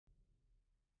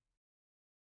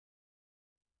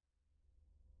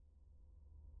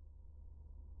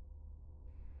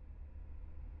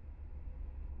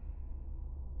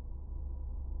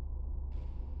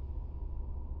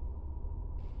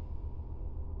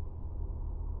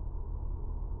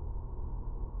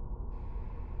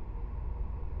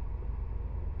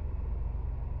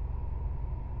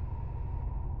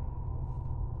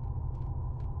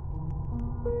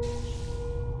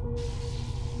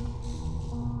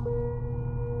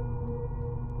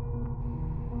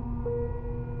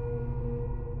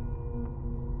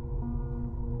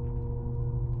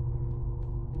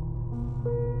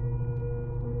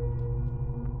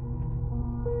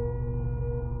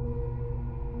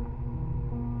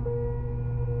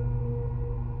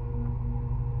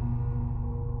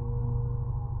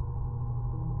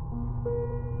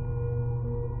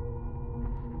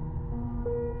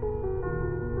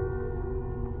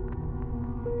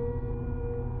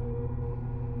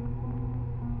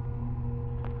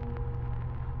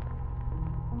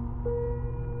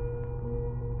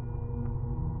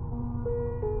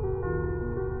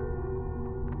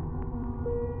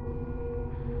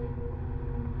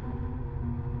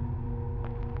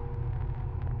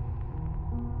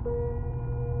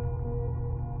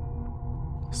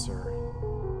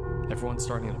Everyone's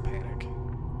starting to panic.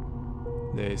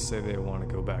 They say they want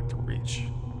to go back to Reach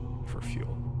for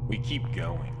fuel. We keep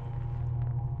going.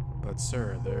 But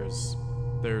sir,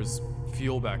 there's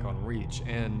fuel back on Reach,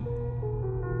 and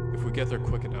if we get there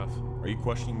quick enough... Are you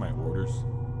questioning my orders,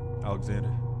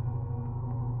 Alexander?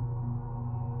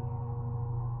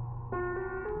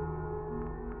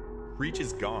 Reach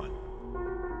is gone.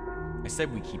 I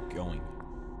said we keep going.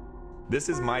 This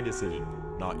is my decision,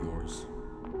 not yours.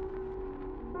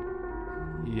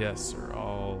 Yes, sir.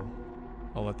 I'll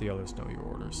let the others know your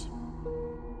orders.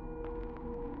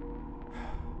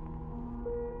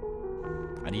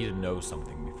 I need to know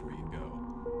something before you go.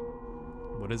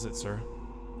 What is it, sir?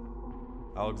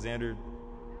 Alexander,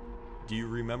 do you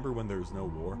remember when there was no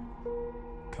war?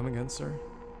 Come again, sir?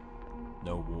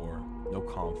 No war, no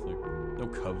conflict, no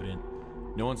covenant,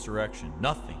 no insurrection,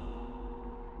 nothing.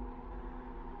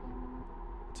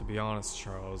 To be honest,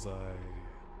 Charles, I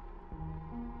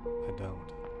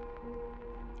don't.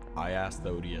 I asked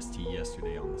the ODST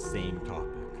yesterday on the same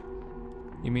topic.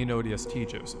 You mean ODST,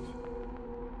 Joseph?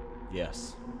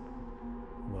 Yes.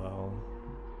 Well,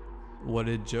 what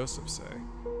did Joseph say?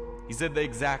 He said the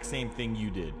exact same thing you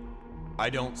did. I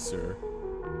don't, sir.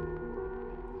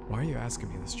 Why are you asking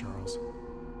me this, Charles?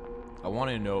 I want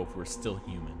to know if we're still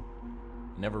human.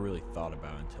 I never really thought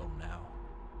about it until now.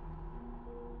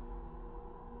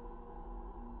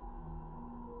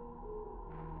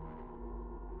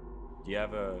 Do you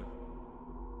have a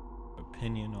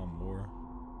opinion on war?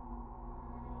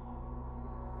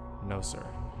 No, sir.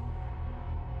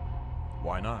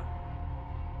 Why not?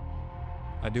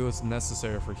 I do what's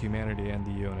necessary for humanity and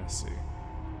the UNSC.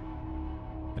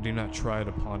 I do not try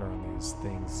to ponder on these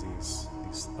things,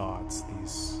 these thoughts,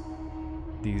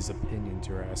 these opinions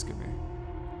you're asking me.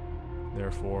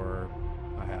 Therefore,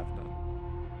 I have none.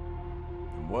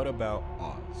 And what about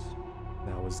Oz?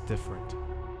 That was different.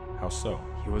 How so?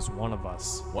 He was one of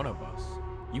us. One of us?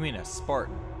 You mean a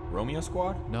Spartan? Romeo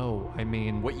squad? No, I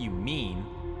mean... What you mean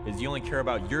is you only care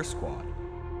about your squad.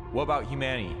 What about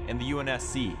humanity and the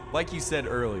UNSC, like you said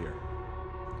earlier?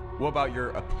 What about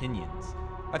your opinions?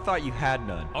 I thought you had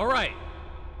none. Alright!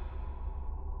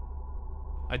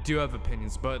 I do have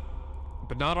opinions, but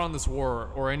not on this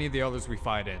war or any of the others we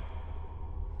fight in.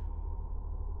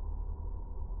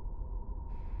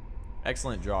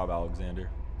 Excellent job, Alexander.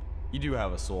 You do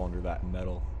have a soul under that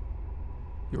metal.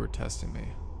 You were testing me.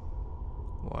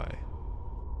 Why?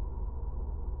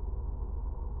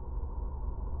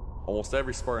 Almost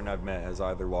every Spartan I've met has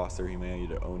either lost their humanity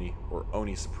to Oni, or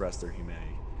Oni suppressed their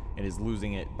humanity, and is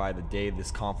losing it by the day this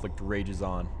conflict rages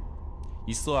on.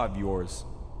 You still have yours,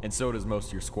 and so does most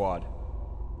of your squad.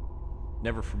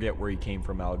 Never forget where you came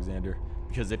from, Alexander,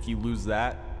 because if you lose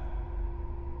that,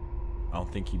 I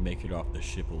don't think you'd make it off the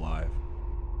ship alive.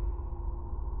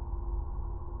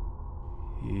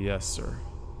 Yes, sir.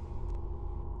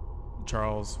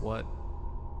 Charles,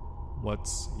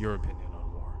 what's your opinion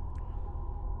on war?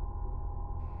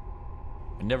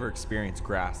 I never experienced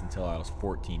grass until I was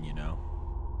 14, you know.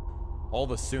 All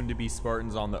the soon-to-be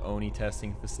Spartans on the Oni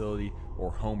testing facility,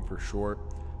 or home for short,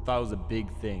 thought it was a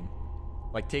big thing.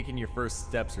 Like taking your first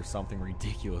steps or something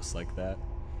ridiculous like that.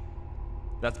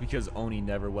 That's because Oni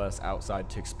never let us outside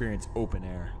to experience open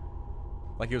air.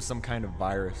 Like it was some kind of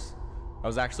virus. I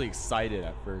was actually excited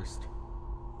at first.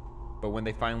 But when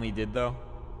they finally did though,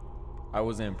 I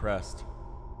wasn't impressed.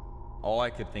 All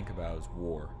I could think about was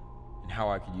war, and how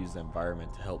I could use the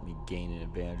environment to help me gain an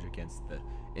advantage against the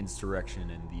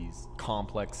insurrection in these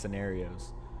complex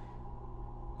scenarios.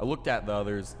 I looked at the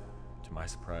others, to my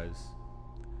surprise.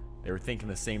 They were thinking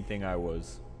the same thing I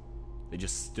was. They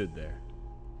just stood there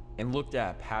and looked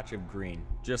at a patch of green,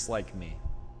 just like me.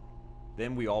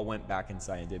 Then we all went back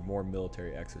inside and did more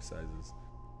military exercises.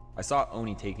 I saw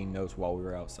Oni taking notes while we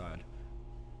were outside.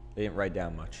 They didn't write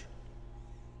down much,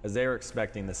 as they were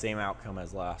expecting the same outcome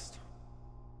as last.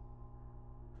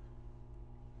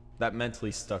 That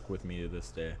mentally stuck with me to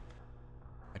this day.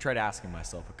 I tried asking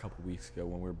myself a couple weeks ago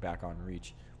when we were back on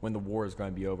Reach, when the war is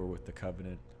going to be over with the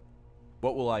Covenant,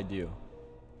 what will I do?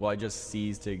 Will I just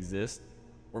cease to exist?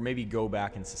 Or maybe go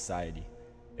back in society,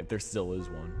 if there still is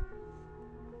one?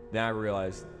 Then I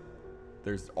realized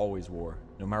there's always war,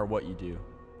 no matter what you do.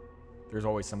 There's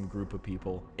always some group of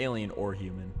people, alien or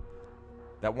human,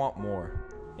 that want more.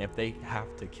 And if they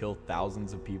have to kill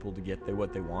thousands of people to get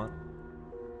what they want,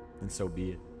 then so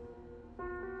be it.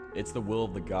 It's the will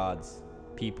of the gods,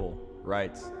 people,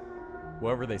 rights.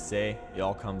 Whatever they say, it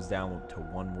all comes down to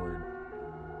one word.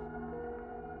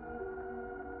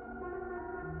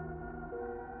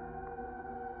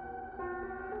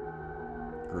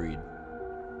 Greed.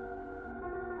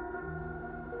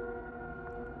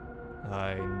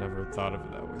 I never thought of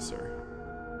it that way, sir.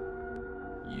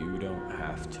 You don't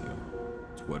have to.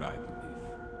 It's what I believe.